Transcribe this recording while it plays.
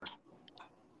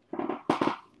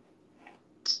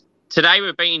Today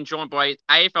we're being joined by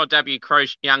AFLW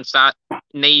Crows young star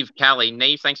Niamh Kelly.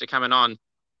 Niamh, thanks for coming on.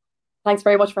 Thanks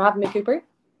very much for having me, Cooper.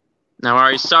 No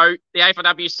worries. So the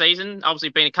AFLW season, obviously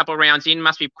been a couple of rounds in,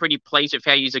 must be pretty pleased with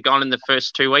how you've gone in the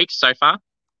first 2 weeks so far.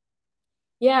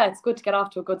 Yeah, it's good to get off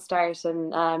to a good start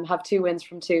and have 2 wins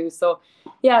from 2. So,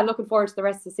 yeah, looking forward to the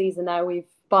rest of the season now. We've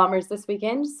Bombers this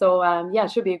weekend. So, yeah,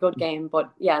 it should be a good game.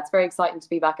 But, yeah, it's very exciting to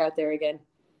be back out there again.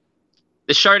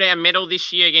 The showdown medal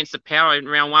this year against the Power in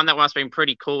round 1, that must have been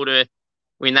pretty cool to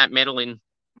win that medal in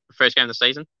the first game of the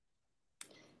season.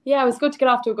 Yeah, it was good to get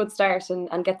off to a good start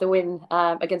and get the win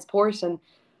against Port. And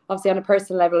obviously on a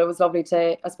personal level, it was lovely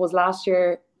to, I suppose last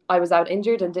year I was out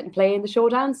injured and didn't play in the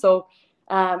showdown. So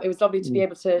it was lovely to be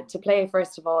able to play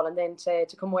first of all, and then to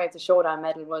come away with the showdown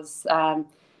medal was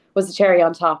the cherry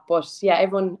on top. But yeah,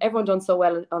 everyone done so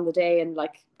well on the day, and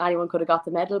like anyone could have got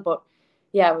the medal. But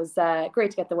yeah, it was great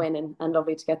to get the win and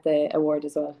lovely to get the award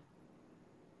as well.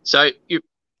 So you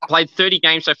played 30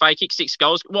 games so far, you kicked 6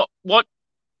 goals.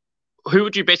 Who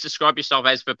would you best describe yourself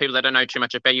as for people that don't know too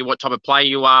much about you? What type of player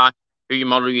you are, who you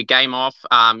model your game off?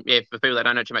 For people that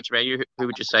don't know too much about you, who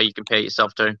would you say you compare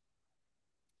yourself to?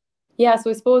 Yeah,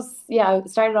 so I suppose, I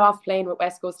started off playing with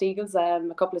West Coast Eagles a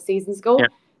couple of seasons ago.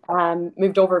 Yeah.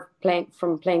 Moved over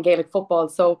playing Gaelic football.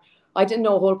 So I didn't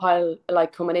know a whole pile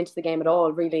like coming into the game at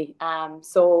all, really.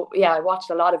 So yeah, I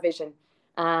watched a lot of Vision.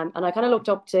 And I kind of looked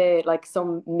up to like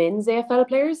some men's AFL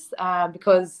players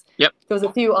because there was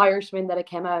a few Irishmen that had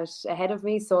came out ahead of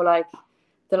me. So like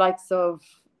the likes of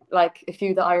like a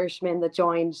few of the Irishmen that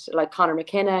joined, like Conor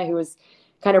McKenna, who was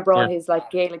kind of brought his like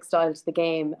Gaelic style to the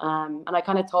game. And I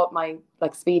kind of thought my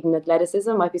like speed and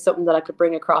athleticism might be something that I could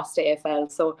bring across to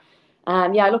AFL. So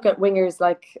I look at wingers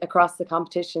like across the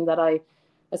competition that I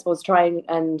suppose try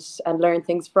and learn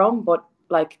things from. But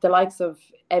like the likes of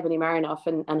Ebony Marinoff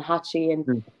and Hatchie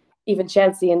and even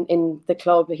Chelsea in the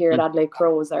club here at Adelaide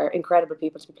Crows are incredible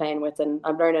people to be playing with, and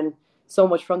I'm learning so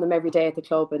much from them every day at the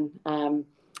club, and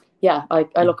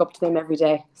I look up to them every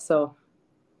day. So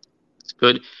it's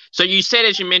good. So you said,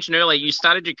 as you mentioned earlier, you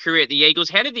started your career at the Eagles.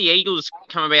 How did the Eagles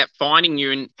come about finding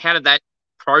you, and how did that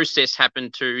process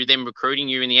happen to them recruiting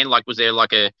you in the end? Like, was there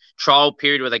like a trial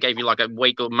period where they gave you like a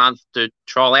week or month to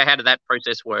trial out? How did that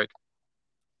process work?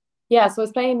 Yeah, so I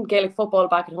was playing Gaelic football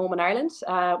back at home in Ireland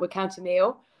with County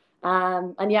Mayo.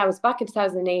 And yeah, I was back in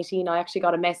 2018. I actually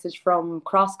got a message from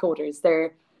Crosscoders.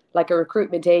 They're like a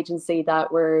recruitment agency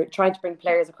that were trying to bring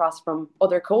players across from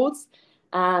other codes.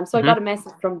 So I got a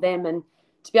message from them. And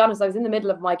to be honest, I was in the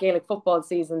middle of my Gaelic football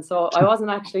season. So I wasn't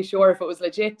actually sure if it was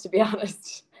legit, to be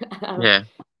honest.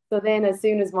 So then as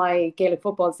soon as my Gaelic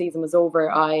football season was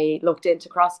over, I looked into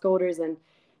Crosscoders,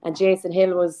 and Jason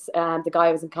Hill was the guy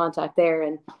I was in contact there.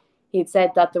 And he'd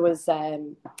said that there was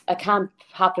a camp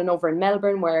happening over in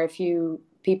Melbourne where a few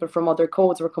people from other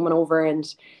codes were coming over,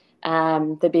 and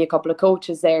there'd be a couple of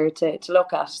coaches there to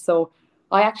look at. So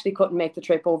I actually couldn't make the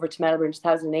trip over to Melbourne in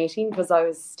 2018 because I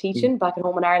was teaching back at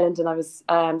home in Ireland, and I was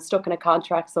stuck in a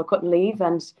contract, so I couldn't leave,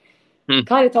 and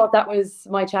kind of thought that was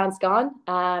my chance gone.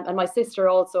 And my sister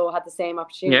also had the same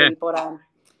opportunity. But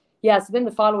so then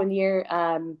the following year,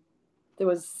 there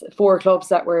was 4 clubs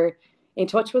that were in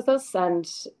touch with us, and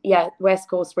West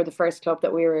Coast were the first club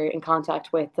that we were in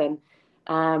contact with, and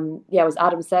it was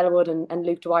Adam Selwood and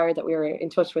Luke Dwyer that we were in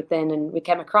touch with then, and we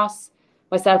came across,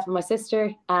 myself and my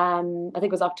sister, I think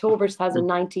it was October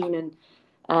 2019,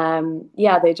 and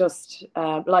they just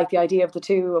liked the idea of the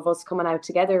two of us coming out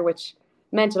together, which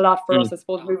meant a lot for us, I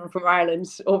suppose, moving from Ireland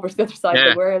over to the other side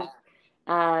of the world.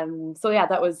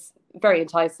 That was very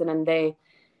enticing, and they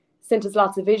sent us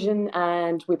lots of vision,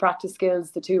 and we practiced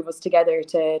skills, the two of us together,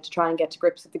 to try and get to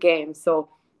grips with the game. So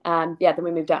then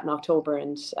we moved out in October,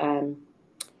 and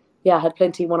had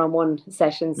plenty one-on-one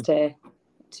sessions to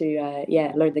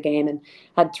learn the game, and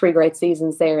had 3 great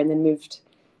seasons there, and then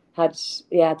had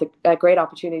a great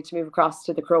opportunity to move across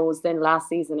to the Crows then last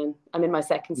season, and I'm in my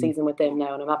second season with them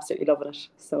now, and I'm absolutely loving it.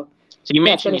 So you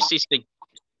mentioned your sister.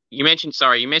 You mentioned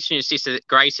your sister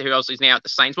Grace, who else is now at the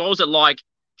Saints. What was it like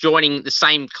joining the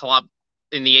same club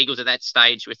in the Eagles at that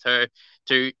stage with her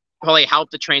to probably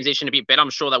help the transition a bit better? I'm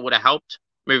sure that would have helped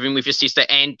moving with your sister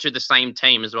and to the same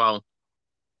team as well.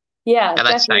 Yeah,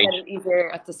 definitely made it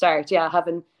easier at the start. Yeah,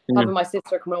 having my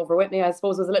sister coming over with me, I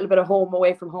suppose, was a little bit of home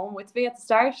away from home with me at the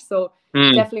start. So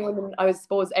definitely when I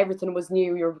suppose everything was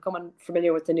new, you're becoming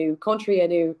familiar with the new country, a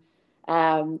new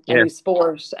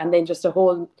sport, and then just a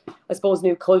whole, I suppose,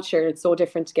 new culture. It's so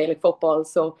different to Gaelic football.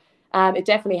 So it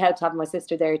definitely helped having my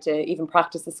sister there to even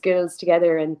practice the skills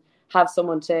together and have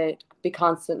someone to be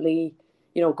constantly,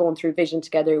 going through vision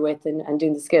together with and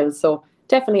doing the skills. So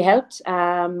definitely helped.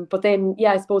 But then,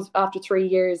 I suppose after 3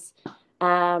 years,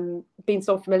 being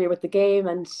so familiar with the game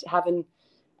and having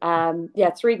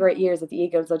 3 great years at the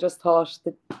Eagles, I just thought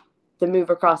that the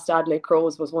move across to Adelaide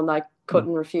Crows was one that I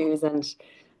couldn't refuse, and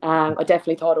I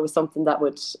definitely thought it was something that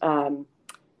would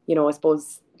I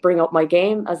suppose bring up my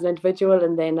game as an individual.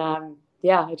 And then I'm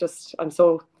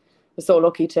so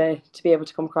lucky to be able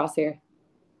to come across here.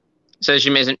 So as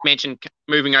you mentioned,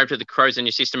 moving over to the Crows and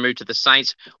your sister moved to the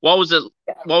Saints. What was it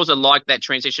like, that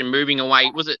transition, moving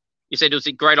away? You said it was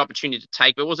a great opportunity to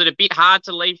take, but was it a bit hard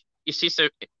to leave your sister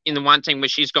in the one team where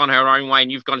she's gone her own way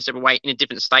and you've gone a separate way in a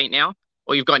different state now?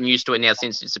 Or you've gotten used to it now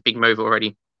since it's a big move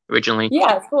already originally?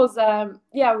 Yeah, I suppose, I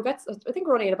think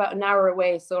we're only about an hour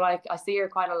away. So like I see her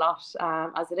quite a lot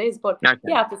as it is. But at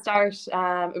the start,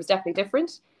 it was definitely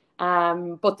different.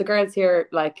 But the girls here,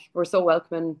 were so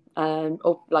welcoming and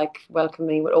welcomed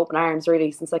me with open arms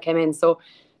really since I came in. So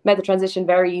made the transition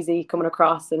very easy coming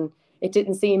across, and it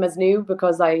didn't seem as new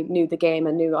because I knew the game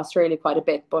and knew Australia quite a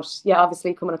bit. But yeah,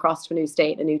 obviously coming across to a new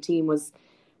state, a new team was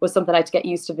something I had to get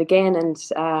used to again. And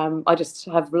I just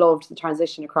have loved the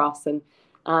transition across. And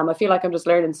I feel like I'm just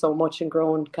learning so much and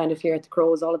growing kind of here at the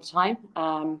Crows all of the time.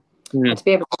 And to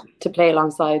be able to play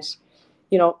alongside,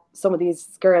 some of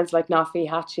these girls like Nafi,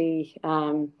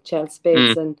 Hachi, Chelsea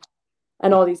Spitz,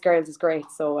 and all these girls is great.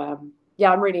 So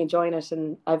I'm really enjoying it,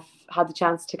 and I've had the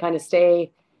chance to kind of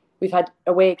stay. We've had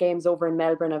away games over in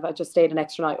Melbourne. I've just stayed an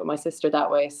extra night with my sister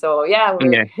that way. So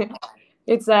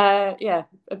it's a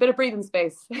bit of breathing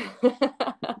space.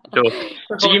 Sure.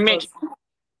 So you mentioned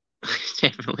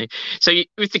definitely. So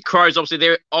with the Crows, obviously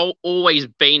they're always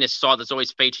been a side that's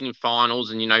always featured in finals,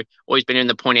 and always been in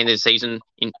the point end of the season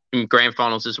in grand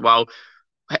finals as well.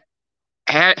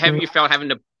 How have you felt having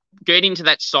to get into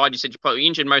that side? You said you're probably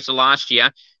injured most of last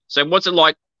year. So what's it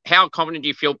like? How confident do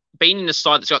you feel being in the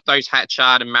side that's got those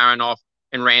Hatchard and Marinoff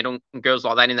and Randall and girls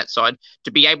like that in that side,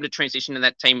 to be able to transition to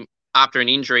that team after an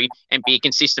injury and be a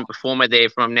consistent performer there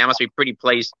from now? Must be pretty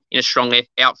pleased in a strong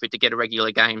outfit to get a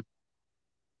regular game.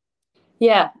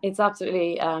 Yeah, it's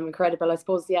absolutely incredible. I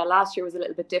suppose, last year was a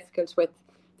little bit difficult with,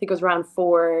 I think it was round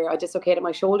 4, I dislocated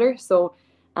my shoulder. So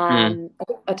I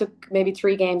took maybe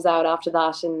 3 games out after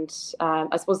that. And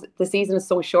I suppose the season is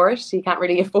so short, so you can't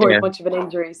really afford much of an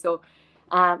injury. So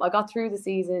I got through the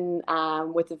season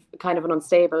with a kind of an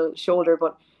unstable shoulder,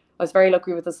 but I was very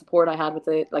lucky with the support I had with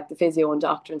the physio and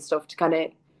doctor and stuff to kind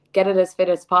of get it as fit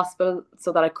as possible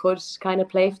so that I could kind of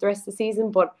play for the rest of the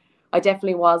season. But I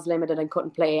definitely was limited and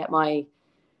couldn't play at my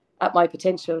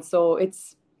potential. So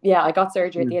I got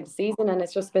surgery at the end of the season, and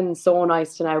it's just been so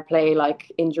nice to now play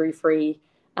injury free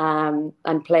and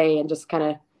play and just kind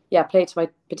of play to my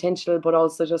potential, but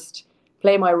also just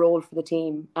play my role for the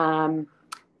team and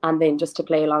then just to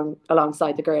play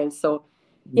alongside the girls. So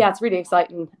it's really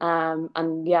exciting,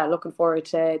 and looking forward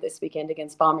to this weekend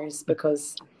against Bombers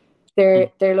because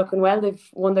they're looking well. They've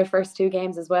won their first 2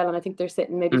 games as well, and I think they're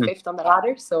sitting maybe 5th on the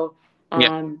ladder. So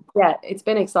it's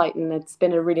been exciting. It's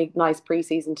been a really nice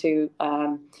pre-season too.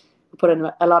 We put in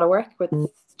a lot of work with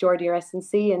Geordie or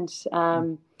S&C, and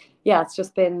it's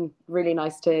just been really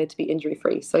nice to be injury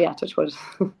free. So touch wood.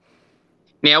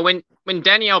 Now, when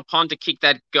Danielle Ponta kicked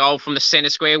that goal from the centre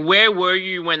square, where were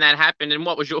you when that happened, and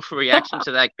what was your reaction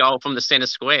to that goal from the centre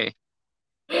square?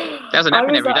 Doesn't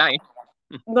happen every day.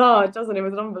 No, it doesn't. It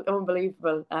was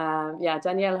unbelievable.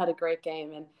 Danielle had a great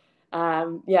game,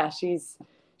 and she's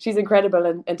incredible,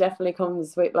 and definitely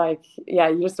comes with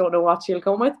you just don't know what she'll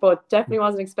come with, but definitely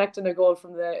wasn't expecting a goal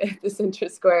from the centre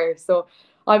square. So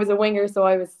I was a winger, so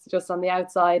I was just on the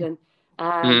outside,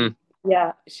 and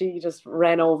she just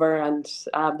ran over, and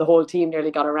the whole team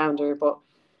nearly got around her. But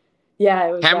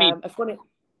it was a funny.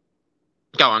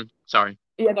 Go on, sorry.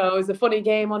 It was a funny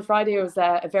game on Friday. It was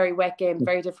a very wet game,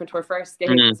 very different to our first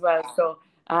game as well. So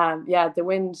the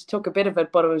wind took a bit of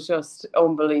it, but it was just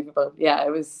unbelievable.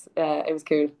 It was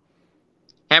cool.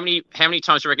 How many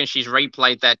times do you reckon she's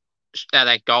replayed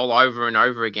that goal over and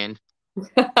over again?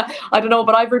 I don't know,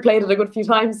 but I've replayed it a good few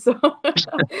times. So.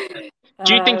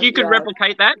 Do you think you could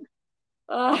replicate that?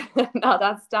 No,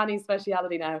 that's Danny's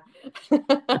speciality now.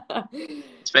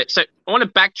 So I want to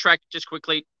backtrack just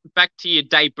quickly back to your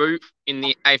debut in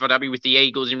the AFLW with the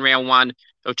Eagles in round 1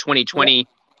 of 2020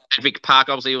 at Vic Park.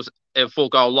 Obviously, it was a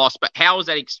 4-goal loss, but how was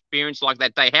that experience like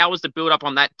that day? How was the build-up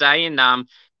on that day, and how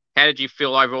did you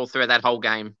feel overall throughout that whole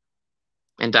game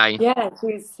and day? Yeah,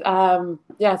 geez, so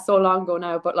long ago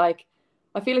now, but I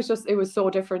feel it was so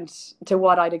different to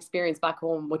what I'd experienced back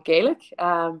home with Gaelic.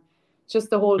 Just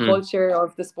the whole culture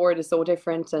of the sport is so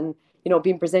different, and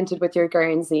being presented with your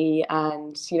Guernsey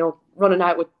and running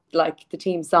out with the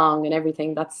team song and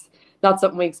everything, that's not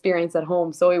something we experience at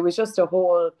home. So it was just a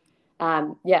whole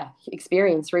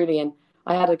experience really, and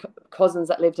I had cousins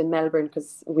that lived in Melbourne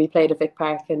because we played at Vic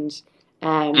Park, and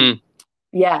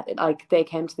yeah, like they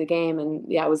came to the game, and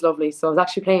yeah, it was lovely. So I was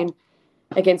actually playing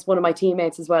against one of my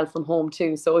teammates as well from home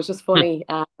too. So it was just funny,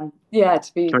 yeah,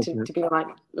 to be like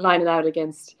lining out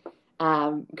against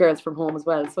girls from home as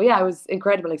well. So yeah, it was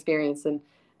incredible experience, and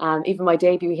even my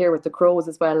debut here with the Crows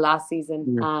as well last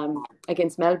season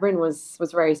against Melbourne was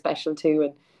very special too.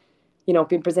 And you know,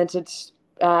 being presented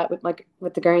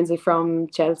with the Guernsey from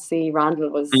Chelsea,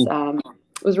 Randall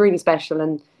was really special,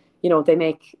 and you know, they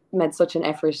made such an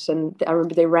effort. And I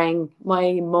remember they rang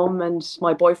my mum and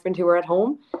my boyfriend who were at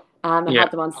home. I had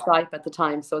them on Skype at the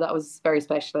time, so that was very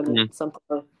special, and something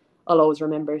I'll always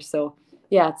remember. So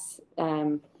yeah,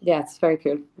 it's very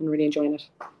cool. I'm really enjoying it.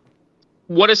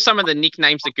 What are some of the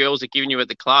nicknames the girls are giving you at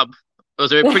the club? Was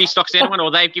there a pretty stock standard one,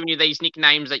 or they've given you these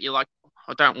nicknames that you're like,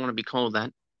 I don't want to be called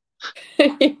that?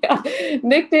 Yeah,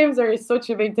 nicknames are such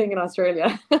a big thing in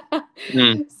Australia.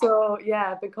 So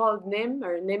yeah, I've been called Nim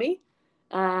or Nimmy.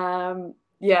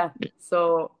 Yeah.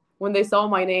 So when they saw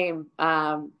my name,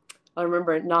 I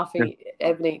remember Nafi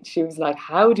Ebony, she was like,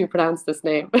 how do you pronounce this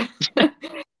name?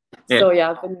 So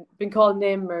yeah, I've been called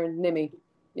Nim or Nimmy.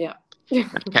 Yeah.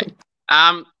 Okay.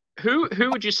 Who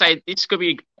would you say, this could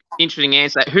be an interesting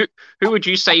answer, who would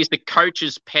you say is the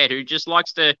coach's pet who just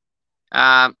likes to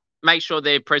make sure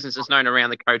their presence is known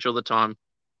around the coach all the time?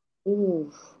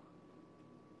 Ooh.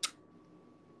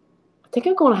 I think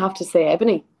I'm going to have to say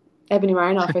Ebony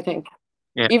Marinoff, I think.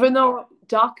 Yeah. Even though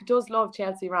Doc does love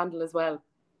Chelsea Randall as well.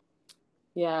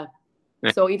 Yeah.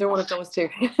 So either one of those two.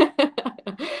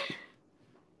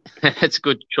 That's a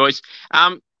good choice.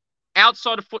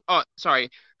 Outside of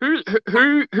who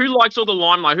likes all the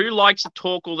limelight? Who likes to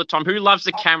talk all the time? Who loves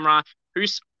the camera?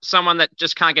 Who's someone that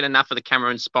just can't get enough of the camera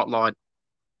and spotlight?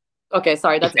 Okay,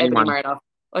 sorry, that's Ebony Marinoff.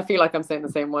 I feel like I'm saying the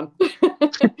same one.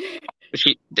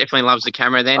 She definitely loves the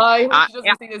camera then. I hope she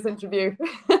doesn't see this interview.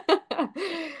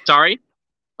 Sorry?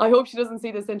 I hope she doesn't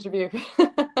see this interview.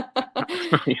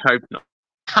 I hope not.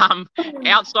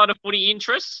 Outside of footy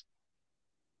interests?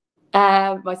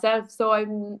 Myself, so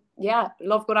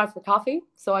love going out for coffee.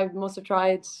 So I must have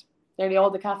tried nearly all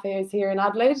the cafes here in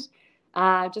Adelaide.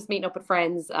 Just meeting up with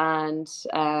friends and just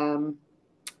going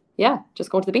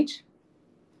to the beach.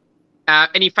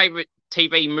 Any favourite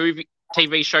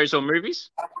TV shows or movies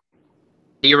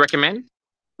do you recommend?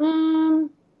 Kind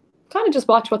of just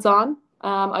watch what's on.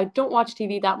 I don't watch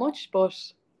TV that much, but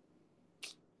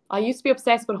I used to be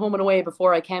obsessed with Home and Away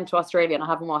before I came to Australia, and I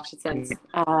haven't watched it since.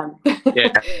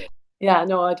 Yeah,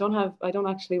 no, I don't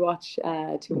actually watch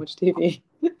too much TV.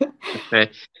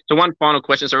 Okay. So one final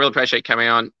question. So I really appreciate you coming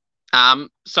on.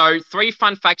 So 3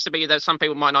 fun facts about you that some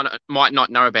people might not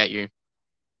know about you.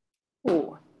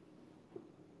 Ooh.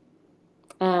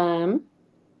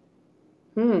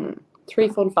 3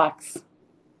 fun facts.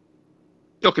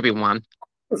 There could be one.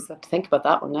 I just have to think about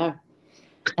that one now.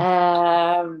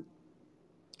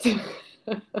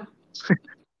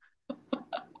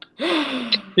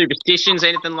 Superstitions,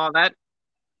 anything like that?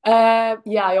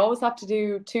 Yeah, I always have to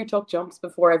do 2 tuck jumps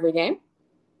before every game.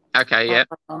 Okay, yeah.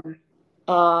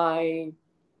 I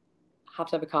have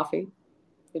to have a coffee.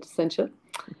 It's essential.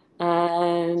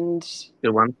 And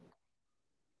good one.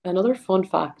 Another fun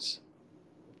fact.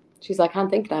 She's like, I can't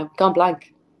think now. Gone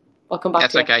blank. I'll come back.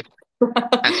 That's okay.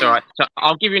 That's all right. So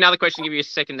I'll give you another question. Give you a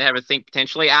second to have a think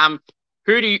potentially.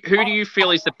 Who do you feel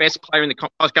is the best player in the?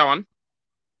 Go on.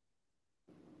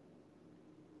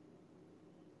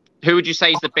 Who would you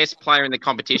say is the best player in the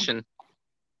competition?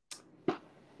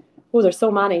 Oh, there's so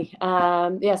many.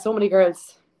 So many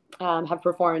girls have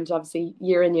performed obviously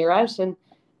year in, year out, and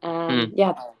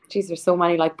there's so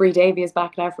many. Like Brie Davy is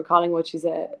back now for Collingwood. She's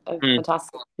a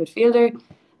fantastic midfielder.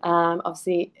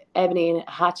 Obviously Ebony and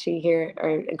Hatchie here are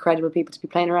incredible people to be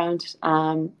playing around.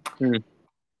 And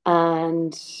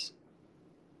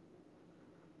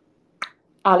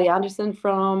Ali Anderson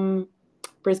from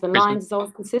Brisbane Lions is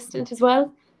always consistent as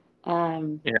well.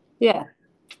 Go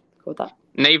with that.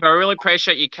 Niamh, I really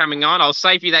appreciate you coming on. I'll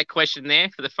save you that question there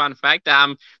for the fun fact.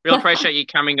 Really appreciate you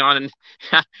coming on, and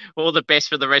all the best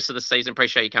for the rest of the season.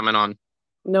 Appreciate you coming on.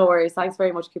 No worries. Thanks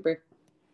very much, Cooper.